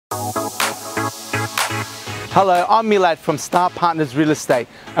Hello, I'm Milad from Star Partners Real Estate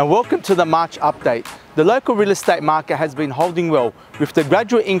and welcome to the March update. The local real estate market has been holding well with the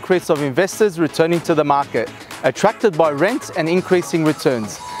gradual increase of investors returning to the market, attracted by rents and increasing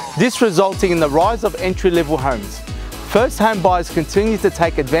returns. This resulting in the rise of entry-level homes. First home buyers continue to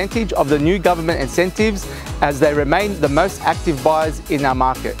take advantage of the new government incentives as they remain the most active buyers in our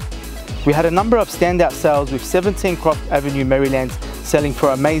market. We had a number of standout sales with 17 Croft Avenue, Maryland selling for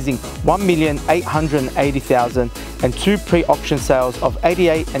amazing $1,880,000 and two pre-auction sales of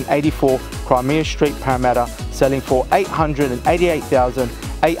 88 and 84 Crimea Street, Parramatta selling for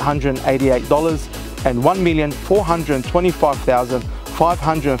 $888,888 and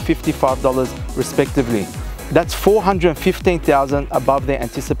 $1,425,555 respectively. That's $415,000 above their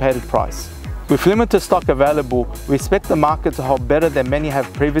anticipated price. With limited stock available, we expect the market to hold better than many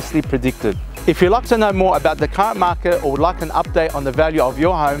have previously predicted. If you'd like to know more about the current market or would like an update on the value of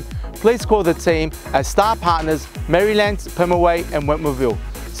your home, please call the team at Star Partners, Maryland, Pemulwuy and Wentworthville,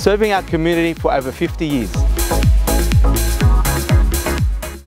 serving our community for over 50 years.